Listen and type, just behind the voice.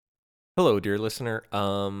Hello, dear listener.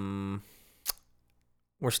 We're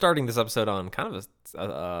starting this episode on kind of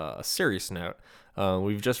a serious note.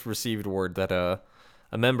 We've just received word that a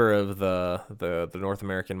member of the North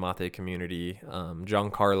American mate community,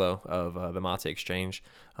 Giancarlo of the Mate Exchange,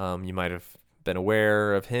 you might have been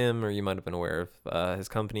aware of him, or you might have been aware of his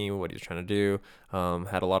company, what he's trying to do.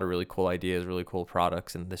 Had a lot of really cool ideas, really cool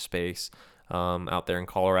products in this space out there in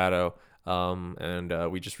Colorado.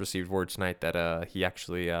 And we just received word tonight that he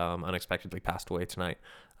actually unexpectedly passed away tonight.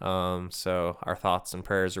 So our thoughts and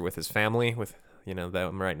prayers are with his family, with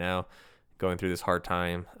them right now going through this hard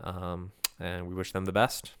time, and we wish them the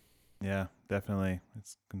best. Yeah, definitely.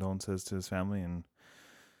 It's condolences to his family, and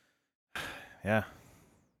yeah,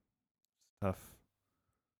 tough.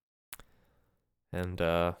 And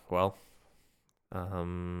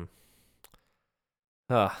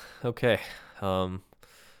okay.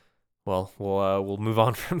 Well, we'll move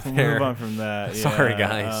on from there. We'll move on from that. Sorry,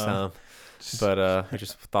 guys. But I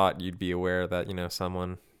just thought you'd be aware that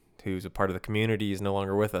someone who's a part of the community is no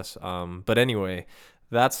longer with us. But anyway,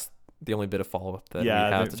 that's the only bit of follow up that we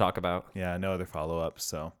have to talk about. Yeah, no other follow up.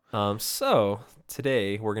 So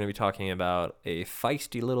today we're going to be talking about a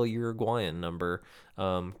feisty little Uruguayan number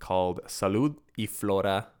called Salud y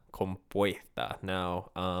Flora Compuesta. Now,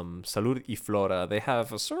 Salud y Flora, they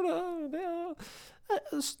have a sort of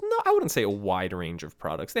no, I wouldn't say a wide range of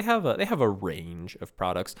products. They have a range of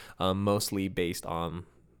products, mostly based on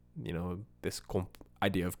this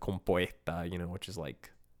idea of compuesta, which is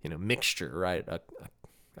like mixture, right?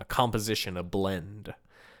 A composition, a blend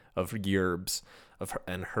of yerbs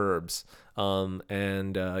and herbs.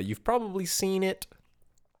 And you've probably seen it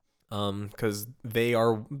because they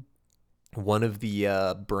are one of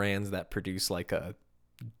the brands that produce like a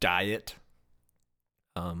diet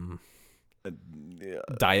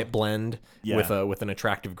blend with an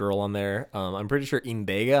attractive girl on there. I'm pretty sure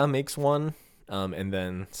Indega makes one. And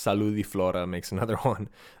then Salud y Flora makes another one.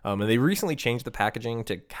 And they recently changed the packaging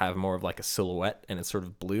to have more of like a silhouette, and it's sort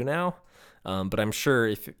of blue now. But I'm sure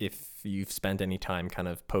if you've spent any time kind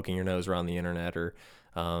of poking your nose around the internet or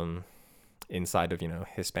inside of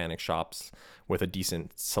Hispanic shops with a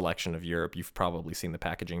decent selection of Europe, you've probably seen the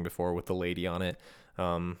packaging before with the lady on it.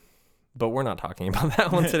 But we're not talking about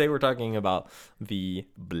that one today. We're talking about the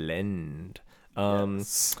blend.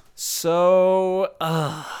 yes. So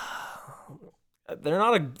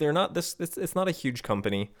it's not a huge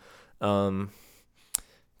company.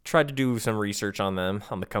 Tried to do some research on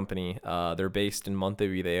the company. They're based in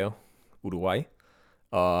Montevideo, Uruguay.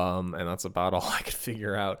 And that's about all I could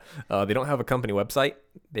figure out. They don't have a company website.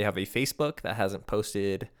 They have a Facebook that hasn't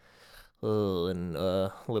posted in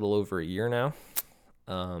a little over a year now.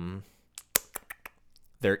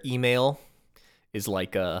 Their email is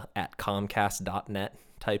like at comcast.net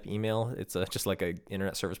type email. It's just like a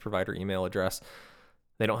internet service provider email address.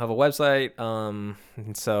 They don't have a website,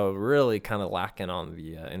 and so really kind of lacking on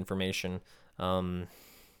the information.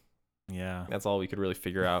 Yeah, that's all we could really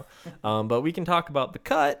figure out. But we can talk about the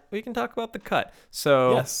cut.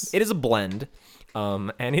 So yes. It is a blend,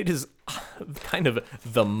 and it is kind of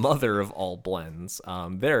the mother of all blends.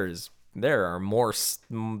 There are more.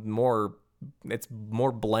 It's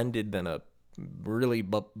more blended than a really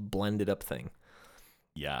blended up thing.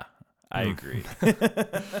 Yeah, I agree.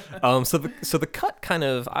 So the cut kind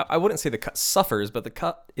of, I wouldn't say the cut suffers, but the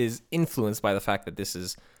cut is influenced by the fact that this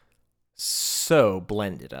is so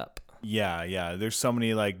blended up. Yeah. There's so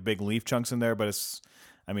many like big leaf chunks in there, but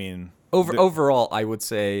overall, I would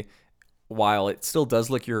say, while it still does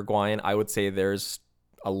look Uruguayan, I would say there's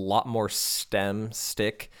a lot more stem,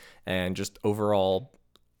 stick, and just overall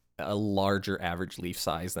a larger average leaf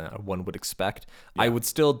size than one would expect. Yeah. I would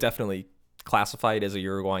still definitely classify it as a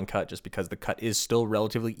Uruguayan cut just because the cut is still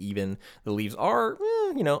relatively even. The leaves are,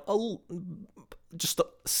 just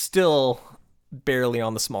still barely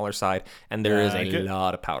on the smaller side, and there is a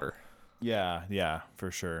lot of powder. Yeah,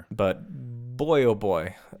 for sure. But boy, oh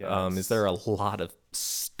boy, yes. Is there a lot of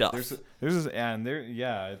stuff? It's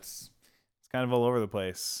kind of all over the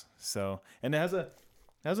place. So, and it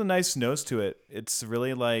has a nice nose to it. It's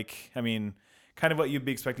really like, kind of what you'd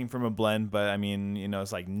be expecting from a blend, but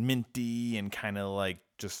it's like minty and kind of like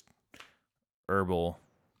just herbal.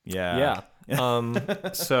 Yeah.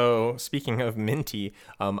 So speaking of minty,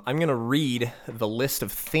 I'm going to read the list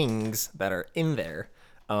of things that are in there.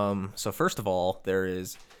 So first of all, there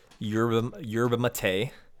is yerba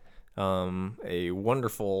mate, a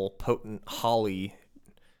wonderful potent holly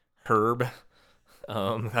herb.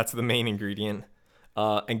 That's the main ingredient.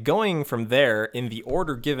 And going from there, in the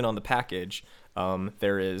order given on the package,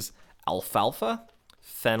 there is alfalfa,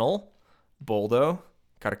 fennel, boldo,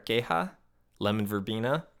 carqueja, lemon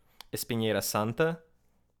verbena, Espinera Santa,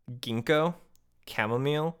 ginkgo,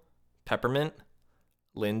 chamomile, peppermint,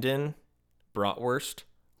 linden, bratwurst,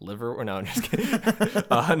 liver. Or no, I'm just kidding.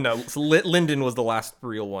 No, so linden was the last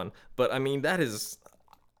real one. But I mean, that is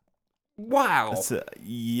wow.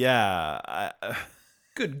 Yeah.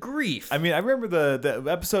 Good grief. I mean, I remember the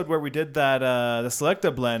episode where we did that the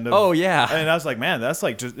Selecta blend. Oh yeah. And I was like, man, that's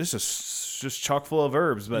like just chock full of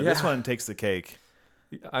herbs. But this one takes the cake.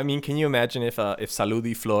 I mean, can you imagine if Salud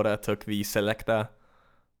y Flora took the Selecta,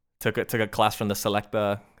 took a class from the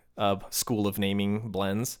Selecta school of naming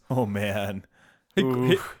blends? Oh man.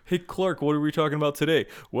 Hey, Clark, what are we talking about today?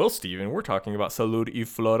 Well, Steven, we're talking about Salud y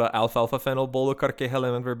Flora, alfalfa, fennel, bolo, carqueja,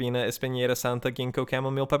 lemon, verbena, espinera, santa, ginkgo,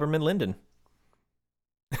 chamomile, peppermint, linden.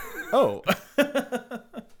 Oh.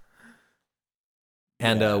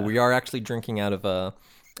 And we are actually drinking out of a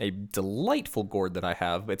delightful gourd that I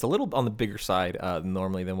have. It's a little on the bigger side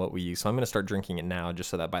normally than what we use. So I'm going to start drinking it now just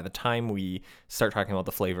so that by the time we start talking about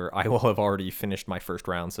the flavor, I will have already finished my first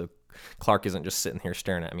round. So Clark isn't just sitting here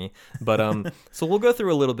staring at me. But so we'll go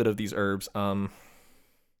through a little bit of these herbs.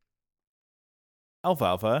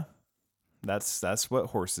 Alfalfa. That's what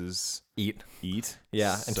horses Eat.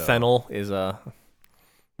 Yeah. And fennel is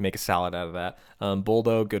make a salad out of that.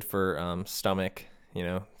 Boldo, good for stomach,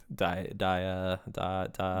 diuretic.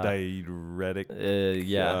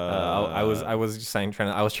 I was just saying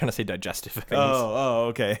I was trying to say digestive things. Oh,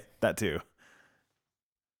 okay. That too.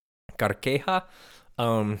 Carqueja,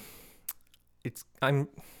 it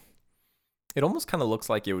almost kind of looks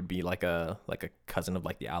like it would be like a cousin of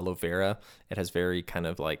like the aloe vera. It has very kind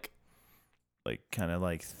of like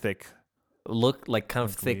thick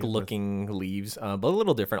thick looking leaves, but a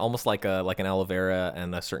little different, almost like an aloe vera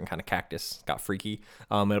and a certain kind of cactus. Got freaky.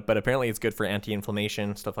 But apparently it's good for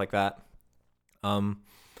anti-inflammation, stuff like that. And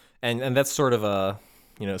that's sort of a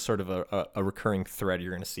recurring thread you're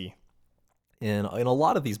going to see in a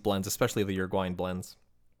lot of these blends, especially the Uruguayan blends.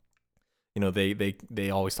 They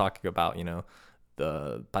always talk about,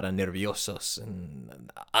 the para nerviosos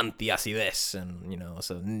and antiacidez, and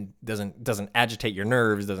so doesn't agitate your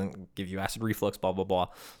nerves, doesn't give you acid reflux, blah blah blah.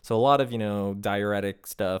 So a lot of diuretic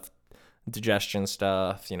stuff, digestion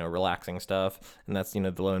stuff, relaxing stuff, and that's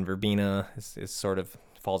the low in verbena is sort of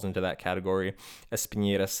falls into that category.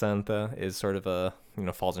 Espinera Santa is sort of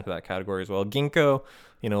falls into that category as well. Ginkgo,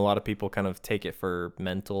 a lot of people kind of take it for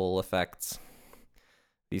mental effects.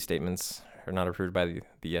 These statements are not approved by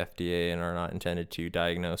the FDA and are not intended to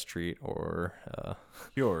diagnose, treat, or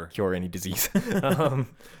cure any disease. And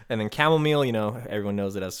then chamomile, everyone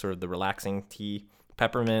knows it as sort of the relaxing tea.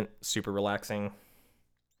 Peppermint, super relaxing.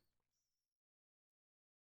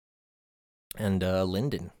 And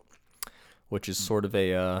linden, which is sort of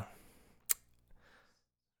a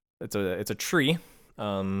it's a tree.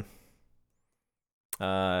 I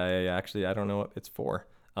don't know what it's for.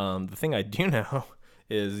 The thing I do know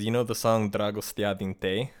is the song Dragostea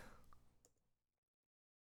Dinte.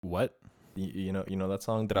 What? You know that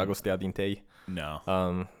song Dragostea Dinte?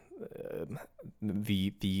 No.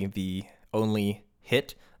 The only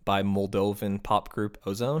hit by Moldovan pop group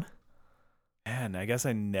Ozone. Man, I guess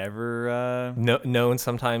I never known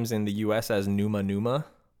sometimes in the US as Numa Numa.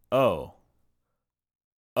 Oh.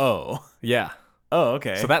 Yeah. Oh,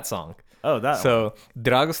 okay. So that song. Oh, that So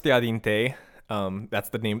Dragostea Dinte. That's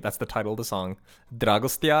the name. That's the title of the song.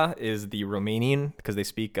 Dragostea is the Romanian, because they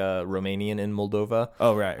speak Romanian in Moldova.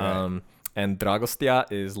 Oh, right. And Dragostea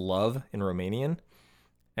is love in Romanian,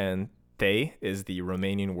 and te is the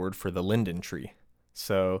Romanian word for the linden tree.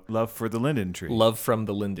 So love for the linden tree. Love from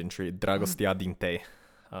the linden tree. Dragostea din te.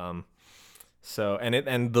 So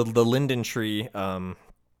the linden tree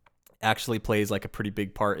actually plays like a pretty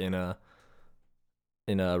big part in a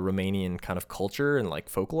Romanian kind of culture and like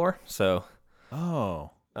folklore. So.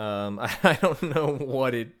 Oh. I don't know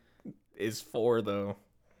what it is for though.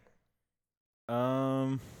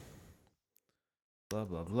 Blah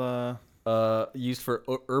blah blah. Used for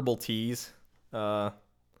herbal teas. But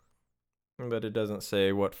it doesn't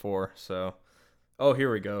say what for. So, here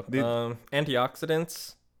we go.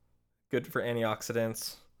 Antioxidants. Good for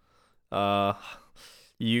antioxidants.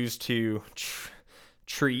 Used to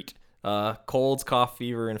treat colds, cough,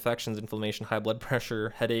 fever, infections, inflammation, high blood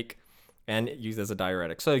pressure, headache. And used as a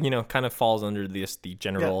diuretic, so kind of falls under the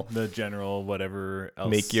general, the general whatever else.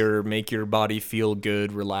 Make your body feel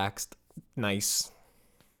good, relaxed, nice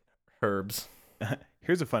herbs.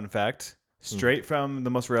 Here's a fun fact, straight from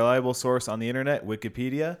the most reliable source on the internet,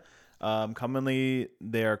 Wikipedia. Commonly,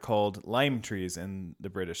 they are called lime trees in the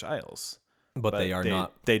British Isles, but they are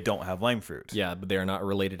not. They don't have lime fruit. Yeah, but they are not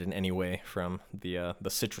related in any way from the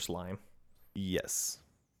citrus lime. Yes.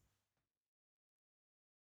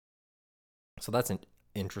 So that's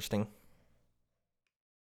interesting.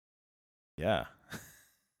 Yeah.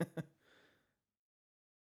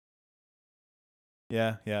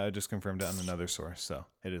 Yeah, I just confirmed it on another source, so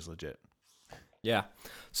it is legit. Yeah.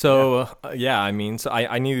 So I mean, so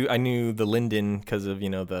I knew the Linden because of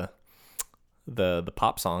the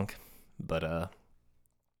pop song, but I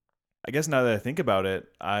guess now that I think about it,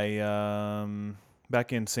 I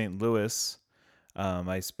back in St. Louis,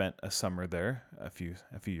 I spent a summer there a few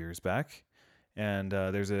years back, and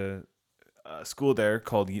there's a school there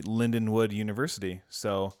called Lindenwood University.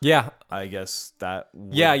 So yeah, I guess that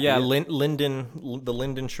yeah, would be yeah. it. The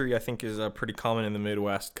linden tree I think is pretty common in the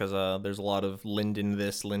Midwest because there's a lot of linden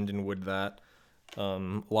this, lindenwood that.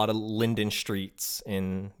 A lot of linden streets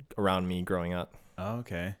in around me growing up. Oh,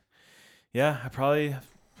 okay. Yeah, I probably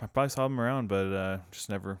saw them around, but just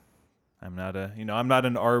never. I'm not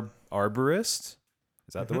an arborist.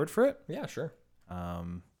 Is that the word for it? Yeah, sure.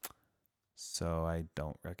 Um, so I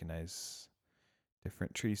don't recognize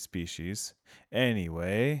different tree species.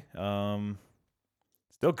 Anyway, still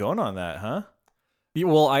going on that, huh? Yeah,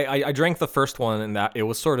 well, I drank the first one and that it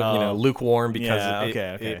was sort of Oh, lukewarm because yeah,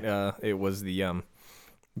 okay. it was the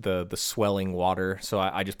swelling water, so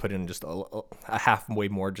I just put in just a halfway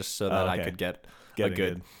more just so that I okay. could get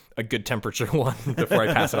Good. a good temperature one before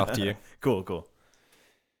I pass it off to you. Cool.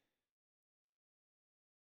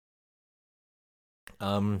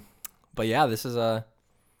 But yeah, this is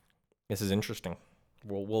interesting.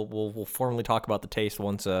 We'll formally talk about the taste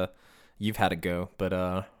once you've had a go.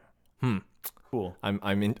 But Cool.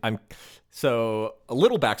 I'm so a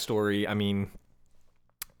little backstory. I mean,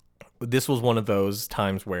 this was one of those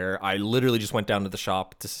times where I literally just went down to the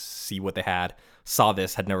shop to see what they had, saw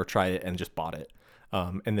this, had never tried it, and just bought it.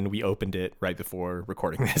 And then we opened it right before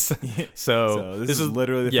recording this. So this is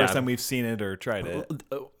literally the first time we've seen it or tried it.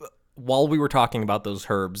 While we were talking about those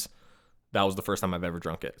herbs, that was the first time I've ever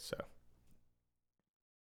drunk it. So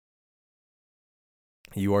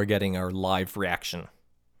you are getting our live reaction.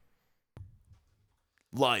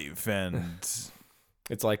 Live and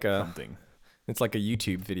it's like something. It's like a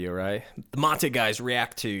YouTube video, right? The Mate guys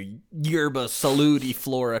react to Yerba Salud y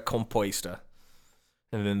Flora Compuesta.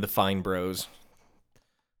 And then the Fine Bros.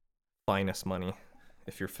 Finest money.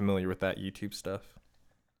 If you're familiar with that YouTube stuff.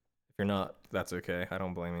 If you're not, that's okay. I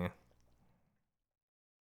don't blame you.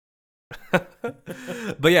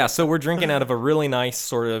 But yeah, so we're drinking out of a really nice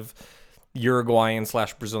sort of Uruguayan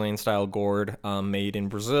 / Brazilian style gourd made in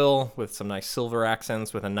Brazil with some nice silver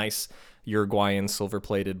accents with a nice Uruguayan silver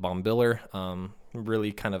plated bombiller.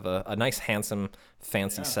 Really kind of a nice, handsome,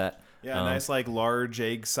 fancy set. Yeah, nice like large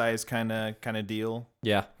egg size kind of deal.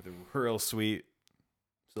 Yeah. With a real sweet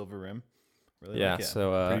silver rim. Really yeah, like it.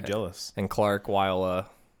 so Pretty jealous. And Clark, while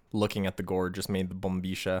looking at the gourd, just made the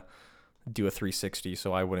bombisha do a 360,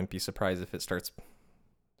 so I wouldn't be surprised if it starts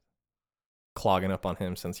clogging up on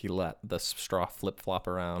him since he let the straw flip-flop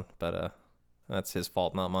around. But that's his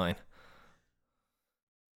fault, not mine.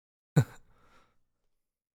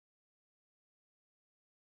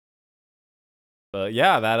 But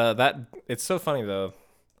yeah, that it's so funny though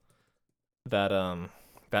that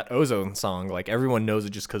Ozone song, like everyone knows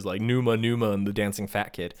it just because like Numa and the Dancing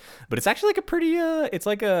Fat Kid, but it's actually like a pretty it's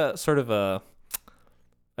like a sort of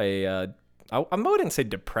I wouldn't say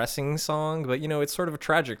depressing song, but it's sort of a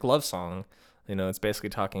tragic love song. It's basically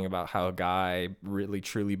talking about how a guy really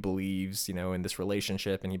truly believes in this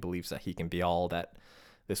relationship, and he believes that he can be all that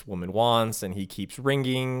this woman wants, and he keeps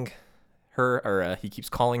ringing her, or he keeps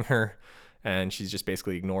calling her, and she's just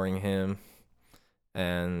basically ignoring him,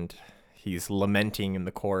 and he's lamenting in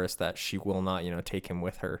the chorus that she will not take him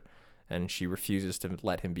with her, and she refuses to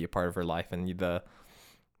let him be a part of her life. And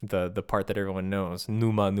the part that everyone knows,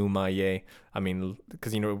 Numa ye. I mean,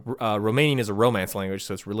 because Romanian is a Romance language,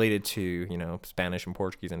 so it's related to Spanish and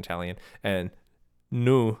Portuguese and Italian, and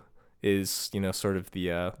nu is sort of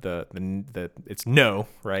the it's no,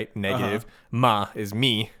 right, negative. Ma is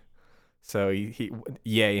me, so he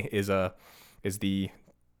ye is a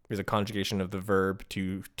conjugation of the verb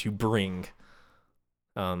to bring,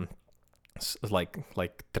 like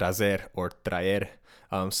trazer or traer.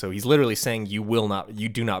 So he's literally saying you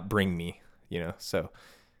do not bring me, so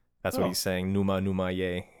that's what he's saying. Numa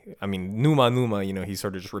ye. I mean, numa, he's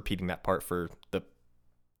sort of just repeating that part for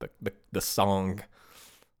the song.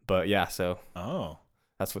 But yeah, so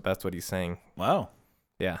that's what he's saying. Wow.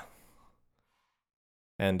 Yeah.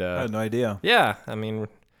 And I had no idea. Yeah, I mean,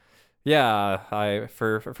 yeah, I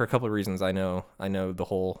for a couple of reasons I know the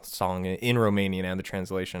whole song in Romanian and the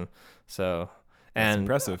translation. So that's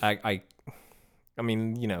impressive. I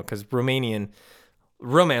mean, because Romanian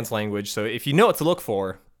Romance language. So if you know what to look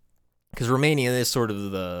for, because Romanian is sort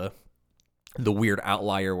of the weird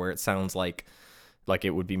outlier where it sounds like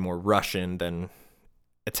it would be more Russian than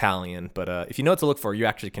Italian. But if you know what to look for, you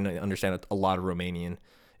actually can understand a lot of Romanian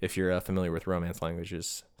if you're familiar with Romance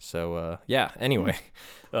languages. So yeah. Anyway,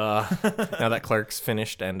 now that Clark's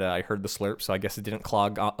finished, and I heard the slurp, so I guess it didn't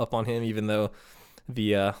clog up on him, even though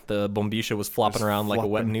the bombisha was flopping around like a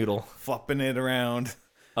wet noodle, flopping it around.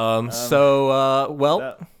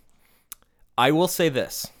 Well, I will say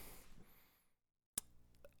this.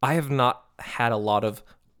 I have not had a lot of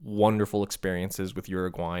wonderful experiences with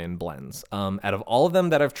Uruguayan blends. Out of all of them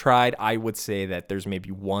that I've tried, I would say that there's maybe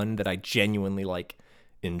one that I genuinely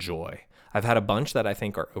enjoy. I've had a bunch that I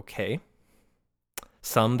think are okay.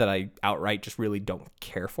 Some that I outright just really don't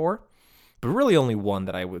care for. But really only one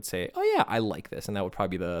that I would say, oh yeah, I like this, and that would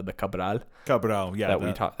probably be the Cabral. Cabral, yeah.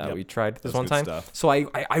 We tried this one time. Stuff. So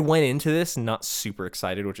I went into this not super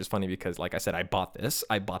excited, which is funny because, like I said, I bought this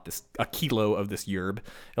a kilo of this yerb. It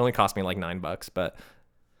only cost me like $9, but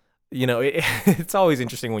you know, it's always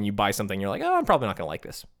interesting when you buy something, you're like, oh, I'm probably not gonna like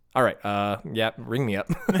this. All right, yeah, ring me up.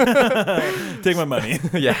 Take my money.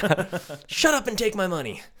 Yeah, shut up and take my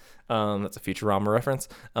money. That's a Futurama reference.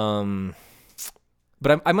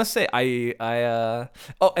 But I must say,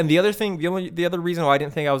 oh, and the other thing, the other reason why I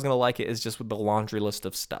didn't think I was gonna like it is just with the laundry list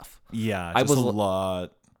of stuff. Yeah, just a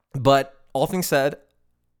lot. But all things said,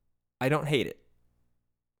 I don't hate it.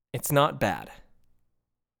 It's not bad.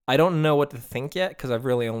 I don't know what to think yet because I've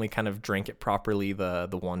really only kind of drank it properly the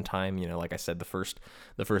one time. You know, like I said, the first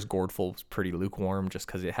gourdful was pretty lukewarm just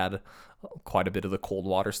because it had quite a bit of the cold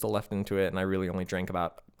water still left into it, and I really only drank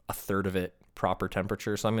about a third of it proper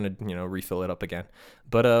temperature. So I'm gonna refill it up again.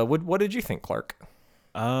 But what did you think, Clark?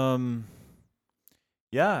 Yeah,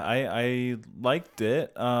 I liked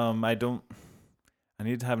it. I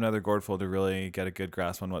need to have another gourdful to really get a good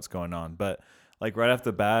grasp on what's going on. But like right off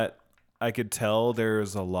the bat, I could tell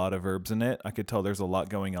there's a lot of herbs in it. I could tell there's a lot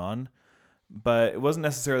going on, but it wasn't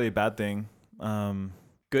necessarily a bad thing.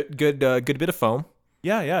 Good bit of foam.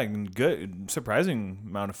 Yeah, good, surprising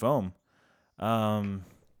amount of foam.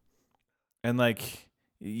 And like,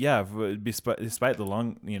 yeah, despite the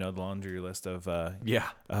the laundry list of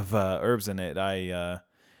herbs in it,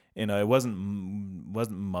 it wasn't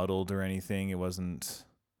muddled or anything. It wasn't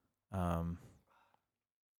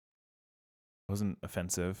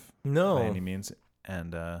offensive, no, by any means.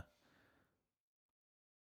 And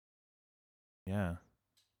yeah,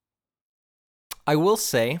 I will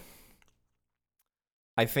say,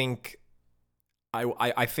 I think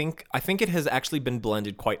it has actually been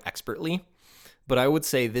blended quite expertly, but I would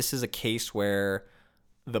say this is a case where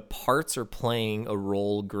the parts are playing a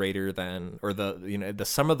role greater than, or the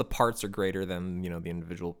sum of the parts are greater than, the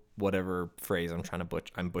individual, whatever phrase I'm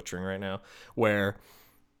butchering right now, where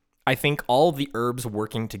I think all the herbs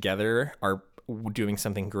working together are doing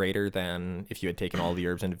something greater than if you had taken all the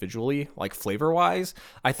herbs individually, like flavor wise.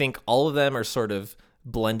 I think all of them are sort of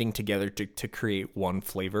blending together to create one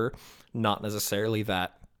flavor, not necessarily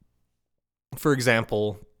that. For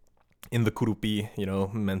example, in the kurupi,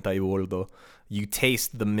 menta y boldo, you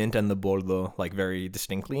taste the mint and the boldo like very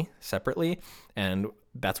distinctly, separately, and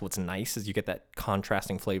that's what's nice is you get that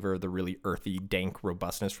contrasting flavor of the really earthy, dank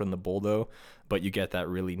robustness from the boldo, but you get that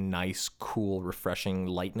really nice, cool, refreshing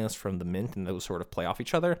lightness from the mint, and those sort of play off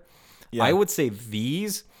each other. Yeah. I would say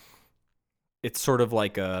these, it's sort of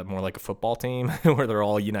like more like a football team where they're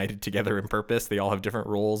all united together in purpose. They all have different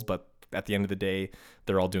roles, but at the end of the day,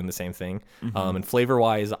 they're all doing the same thing. Mm-hmm. And flavor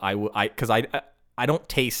wise, because I don't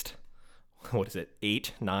taste, what is it,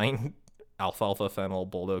 8, 9 alfalfa, fennel,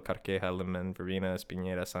 boldo, carqueja, lemon, verbena,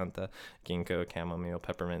 espinera santa, ginkgo, chamomile,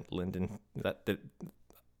 peppermint, linden. Is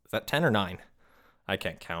that 10 or 9? I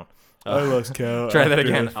can't count. I lost count. Try that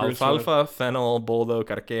again. Alfalfa, fennel, boldo,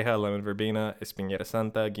 carqueja, lemon, verbena, espinera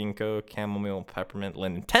santa, ginkgo, chamomile, peppermint,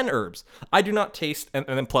 linden. 10 herbs. I do not taste, and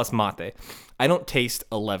then plus mate. I don't taste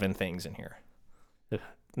 11 things in here.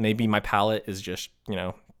 Maybe my palate is just,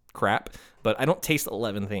 crap, but I don't taste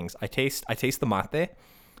 11 things. I taste the mate,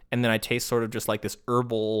 and then I taste sort of just like this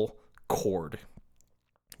herbal chord.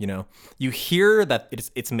 You hear that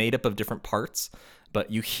it's made up of different parts, but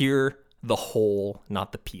you hear the whole,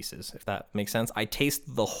 not the pieces, if that makes sense. I taste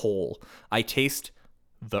the whole. I taste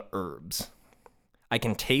the herbs. I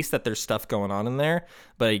can taste that there's stuff going on in there,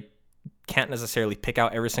 but I can't necessarily pick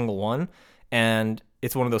out every single one. And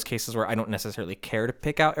it's one of those cases where I don't necessarily care to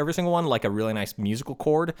pick out every single one, like a really nice musical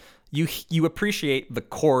chord. You appreciate the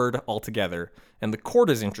chord altogether, and the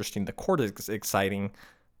chord is interesting. The chord is exciting.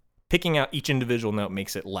 Picking out each individual note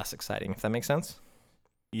makes it less exciting, if that makes sense.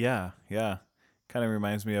 Yeah. Kind of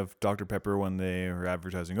reminds me of Dr. Pepper when they were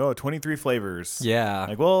advertising, 23 flavors. Yeah.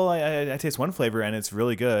 Like, well, I taste one flavor and it's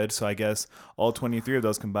really good. So I guess all 23 of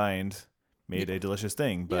those combined made a delicious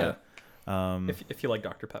thing. But if you like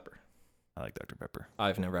Dr. Pepper. I like Dr. Pepper.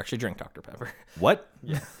 I've never actually drank Dr. Pepper. What?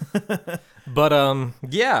 Yeah. But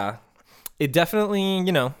yeah, it definitely,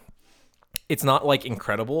 it's not like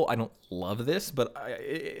incredible. I don't love this, but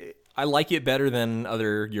I like it better than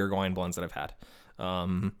other Uruguayan blends that I've had.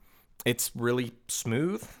 It's really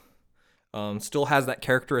smooth. Still has that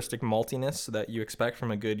characteristic maltiness that you expect from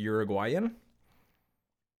a good Uruguayan,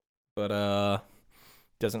 but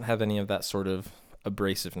doesn't have any of that sort of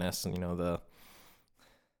abrasiveness and the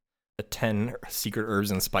 10 secret herbs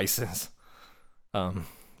and spices.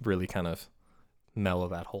 Really kind of mellow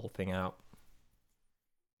that whole thing out.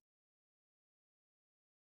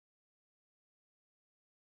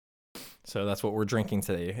 So that's what we're drinking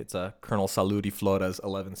today. It's a Colonel Salud y Flora's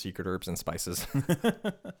 11 secret herbs and spices.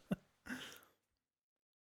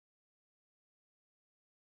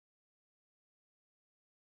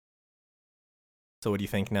 So what do you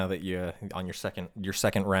think now that you on your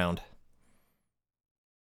second round?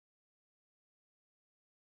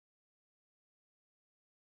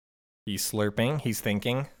 He's slurping, he's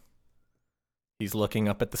thinking. He's looking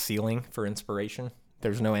up at the ceiling for inspiration.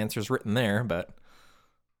 There's no answers written there, but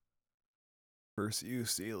First you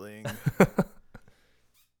ceiling.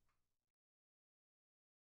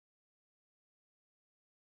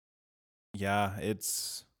 Yeah,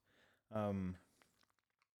 it's I'm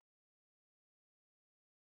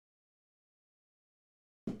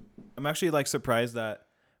actually like surprised that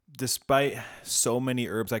despite so many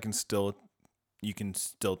herbs you can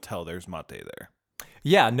still tell there's mate there.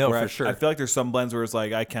 yeah, no, Where for sure. I feel like there's some blends where it's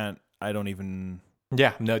like I don't even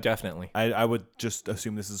Yeah, no, definitely. I would just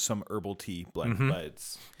assume this is some herbal tea blend, but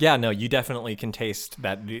it's Yeah, no, you definitely can taste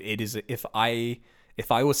that it is. If I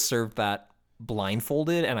was served that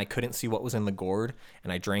blindfolded and I couldn't see what was in the gourd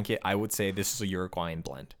and I drank it, I would say this is a Uruguayan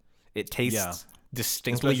blend. It tastes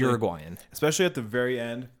distinctly Uruguayan. Especially at the very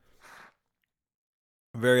end,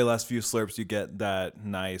 very last few slurps, you get that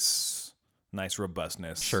nice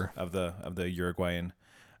robustness of the Uruguayan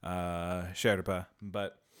Sherpa.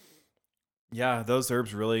 But yeah, those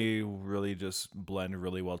herbs really, really just blend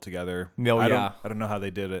really well together. No, I don't know how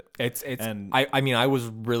they did it. I mean, I was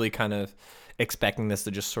really kind of expecting this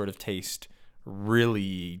to just sort of taste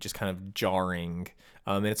really just kind of jarring.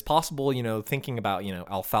 And it's possible, thinking about,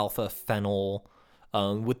 alfalfa, fennel,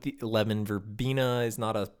 with the lemon verbena is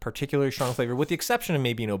not a particularly strong flavor, with the exception of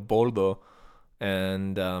maybe, boldo.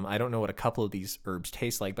 And I don't know what a couple of these herbs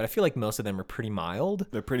taste like, but I feel like most of them are pretty mild.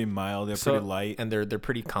 They're pretty mild. They're pretty light. And they're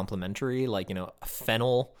pretty complementary. Like,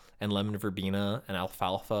 fennel and lemon verbena and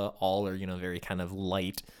alfalfa all are, very kind of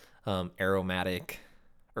light, aromatic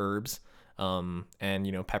herbs. And,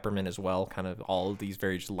 peppermint as well, kind of all of these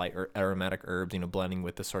very just light aromatic herbs, blending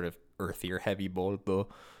with the sort of earthier, heavy boldo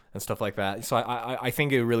and stuff like that. So I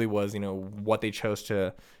think it really was, what they chose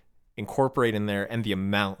to incorporate in there, and the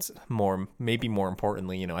amounts maybe more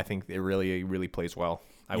importantly, I think it really, really plays well.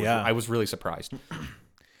 I was really surprised.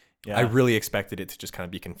 Yeah. I really expected it to just kind of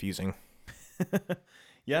be confusing.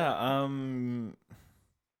 Yeah.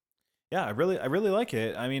 I really like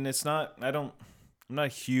it. I mean, I'm not a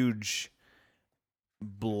huge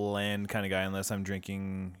blend kind of guy unless I'm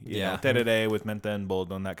drinking, tereré with menta and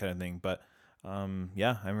boldo and that kind of thing. But, I'm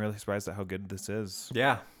really surprised at how good this is.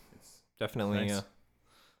 Yeah. It's definitely, nice.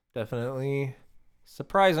 Definitely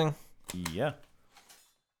surprising. Yeah.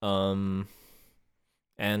 And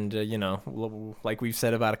like we've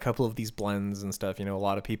said about a couple of these blends and stuff, a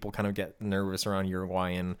lot of people kind of get nervous around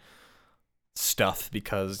Uruguayan stuff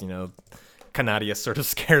because, Canarias sort of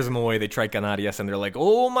scares them away. They try Canarias and they're like,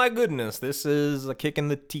 oh my goodness, this is a kick in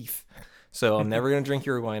the teeth. So I'm never going to drink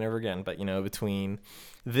Uruguayan ever again. But, between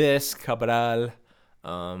this, Cabral,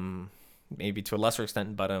 maybe to a lesser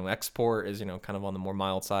extent, but export is, kind of on the more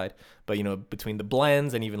mild side. But, between the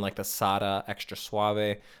blends and even like the Sada Extra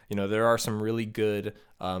Suave, there are some really good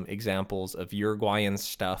examples of Uruguayan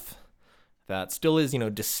stuff that still is,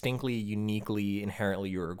 distinctly, uniquely, inherently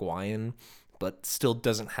Uruguayan, but still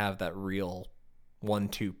doesn't have that real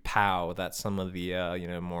 1-2 pow that some of the,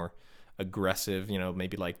 more aggressive,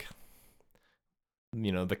 maybe like,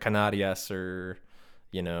 the Canarias or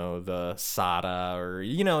the Sada or,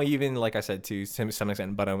 even like I said, to some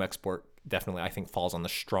extent, but export definitely, I think, falls on the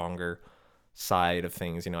stronger side of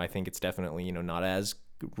things. I think it's definitely, not as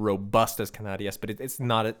robust as Canarias, but it's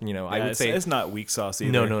not, I would say it's not weak sauce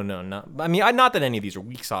either. No, not. I mean, not that any of these are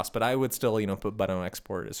weak sauce, but I would still, put Barón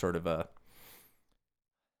Export as sort of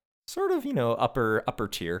upper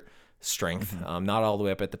tier. strength, not all the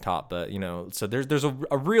way up at the top, but so there's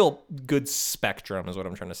a real good spectrum is what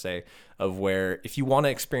I'm trying to say, of where if you want to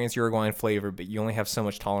experience Uruguayan flavor but you only have so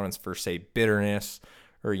much tolerance for, say, bitterness,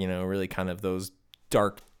 or really kind of those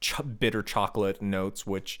dark bitter chocolate notes,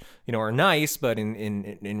 which are nice, but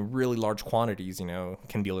in really large quantities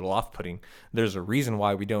can be a little off-putting. There's a reason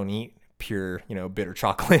why we don't eat pure bitter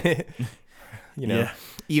chocolate. Yeah.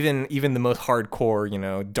 Even the most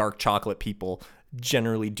hardcore dark chocolate people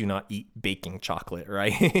generally do not eat baking chocolate,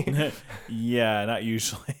 right? Yeah, not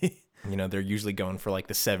usually. They're usually going for like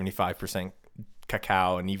the 75%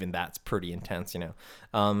 cacao, and even that's pretty intense.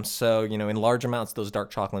 So in large amounts, those dark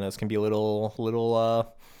chocolate notes can be a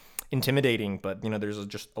little intimidating, but there's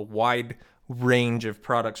just a wide range of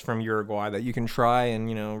products from Uruguay that you can try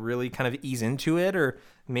and really kind of ease into it. Or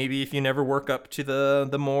maybe if you never work up to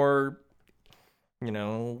the more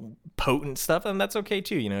potent stuff, and that's okay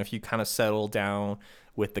too. If you kind of settle down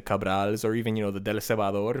with the Cabrals, or even the Del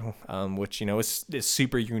Cebador, which is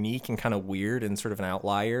super unique and kind of weird and sort of an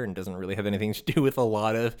outlier and doesn't really have anything to do with a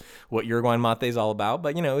lot of what Uruguayan mate is all about,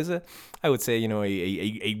 but is I would say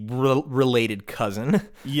a related cousin.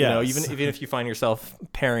 Yeah, even if you find yourself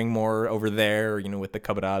pairing more over there, or with the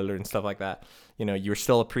Cabral and stuff like that, you're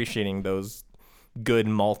still appreciating those good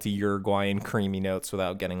malty Uruguayan creamy notes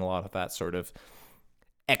without getting a lot of that sort of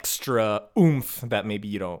extra oomph that maybe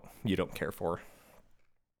you don't care for.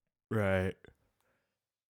 Right.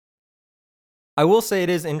 I will say it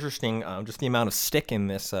is interesting, just the amount of stick in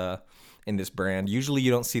this brand. Usually you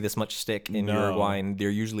don't see this much stick in Uruguay, and they're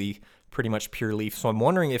usually pretty much pure leaf. So I'm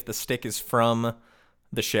wondering if the stick is from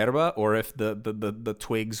the yerba, or if the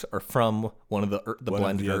twigs are from one of the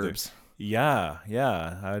blended herbs. Yeah.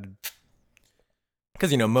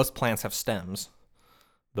 Because most plants have stems,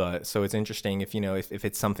 but so it's interesting if if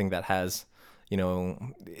it's something that has a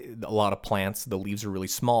lot of plants, the leaves are really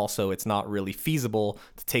small, so it's not really feasible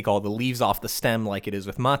to take all the leaves off the stem like it is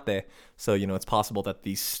with mate. So it's possible that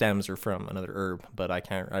these stems are from another herb, but I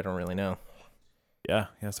don't really know. Yeah,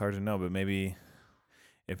 it's hard to know, but maybe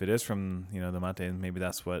if it is from the mate, maybe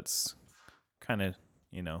that's what's kind of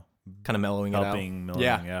mellowing helping it out.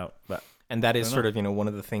 mellowing out. But and that is sort of one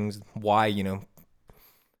of the things why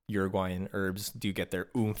Uruguayan herbs do get their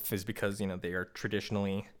oomph, is because they are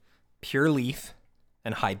traditionally pure leaf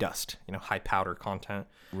and high dust, high powder content.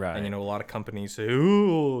 Right. And a lot of companies say,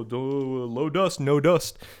 oh, low dust, no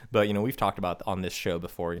dust. But we've talked about on this show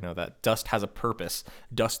before, that dust has a purpose.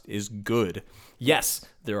 Dust is good. Yes,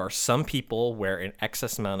 there are some people where an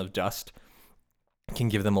excess amount of dust can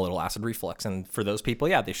give them a little acid reflux, and for those people,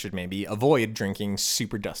 they should maybe avoid drinking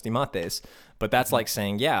super dusty mates. But that's like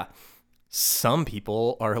saying, some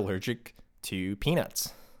people are allergic to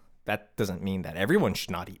peanuts. That doesn't mean that everyone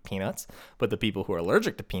should not eat peanuts, but the people who are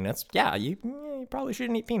allergic to peanuts, you probably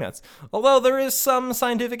shouldn't eat peanuts. Although there is some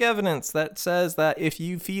scientific evidence that says that if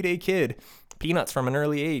you feed a kid peanuts from an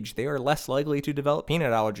early age, they are less likely to develop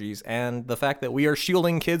peanut allergies. And the fact that we are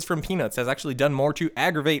shielding kids from peanuts has actually done more to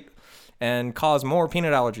aggravate and cause more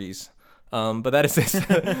peanut allergies. But that is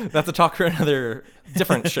that's a talk for another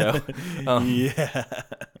different show. Yeah.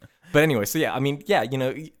 But anyway, so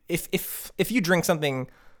if you drink something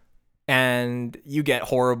and you get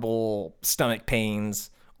horrible stomach pains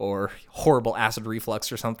or horrible acid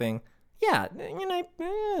reflux or something,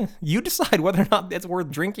 you decide whether or not it's worth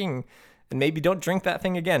drinking, and maybe don't drink that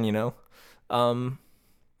thing again,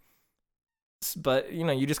 But,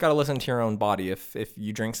 you just got to listen to your own body. If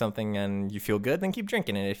you drink something and you feel good, then keep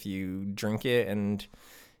drinking it. If you drink it and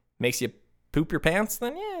makes you poop your pants,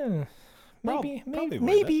 then maybe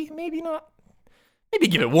not. Maybe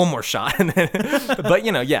give it one more shot.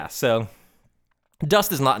 But, so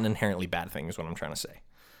dust is not an inherently bad thing is what I'm trying to say.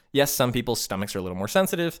 Yes, some people's stomachs are a little more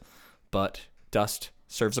sensitive, but dust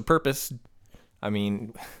serves a purpose. I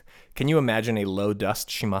mean, can you imagine a low dust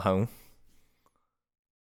chimarrão?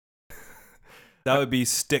 That would be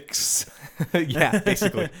sticks. Yeah,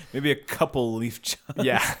 basically. Maybe a couple leaf chunks.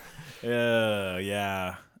 Yeah.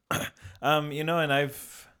 Yeah. And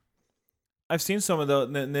I've seen some of those,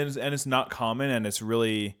 and it's not common, and it's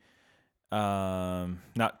really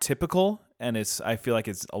not typical, and I feel like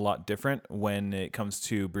it's a lot different when it comes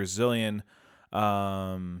to Brazilian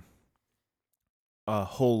whole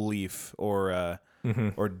leaf or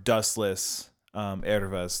dustless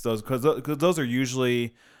ervas. Because those are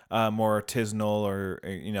usually more artisanal, or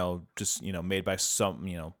just made by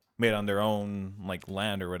made on their own like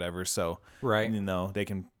land or whatever. So right, they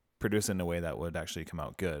can produce it in a way that would actually come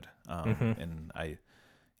out good. And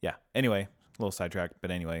anyway, a little sidetrack,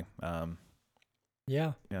 but anyway,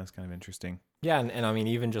 Yeah. Yeah, it's kind of interesting. Yeah, and I mean,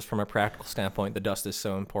 even just from a practical standpoint, the dust is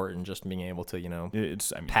so important. Just being able to,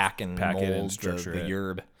 It's, I mean, pack and pack mold it and structure the it.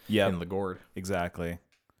 yerb Yep. in the gourd. Exactly.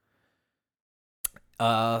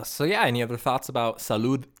 So yeah, any other thoughts about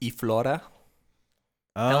Salud y Flora?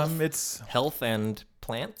 Health? It's Health and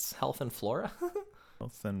plants, health and flora.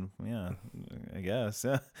 health and yeah, I guess.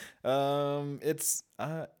 Yeah. It's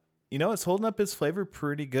it's holding up its flavor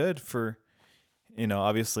pretty good for,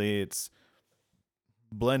 obviously it's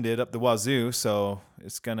blended up the wazoo, so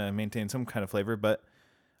it's gonna maintain some kind of flavor. But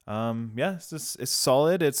yeah, it's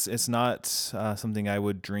solid. It's not something I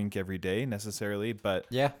would drink every day necessarily, but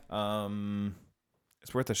Yeah.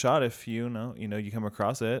 it's worth a shot if you come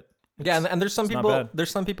across it. Yeah, and there's some it's not people bad. there's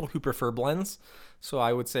some people who prefer blends, so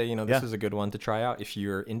I would say this Yeah. is a good one to try out if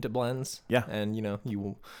you're into blends. Yeah. And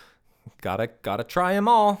you gotta try them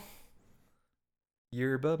all.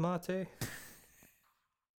 Yerba mate.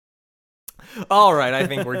 All right, I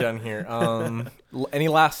think we're done here. Any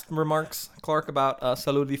last remarks, Clark, about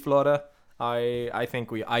Salud y Flora? I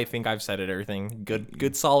think I've said it everything.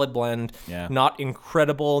 Good solid blend. Yeah. Not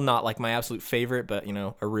incredible, not like my absolute favorite, but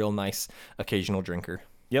a real nice occasional drinker.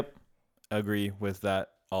 Yep. Agree with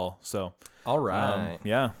that all. So All right.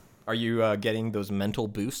 yeah. Are you getting those mental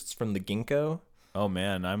boosts from the ginkgo? Oh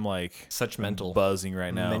man, I'm like Such mental buzzing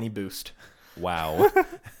right now. many boost. Wow.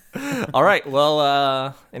 All right.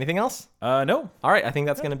 Well, anything else? No. All right. I think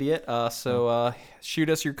that's going to be it. So shoot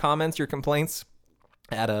us your comments, your complaints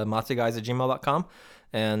at mateguys@gmail.com,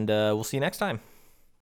 and we'll see you next time.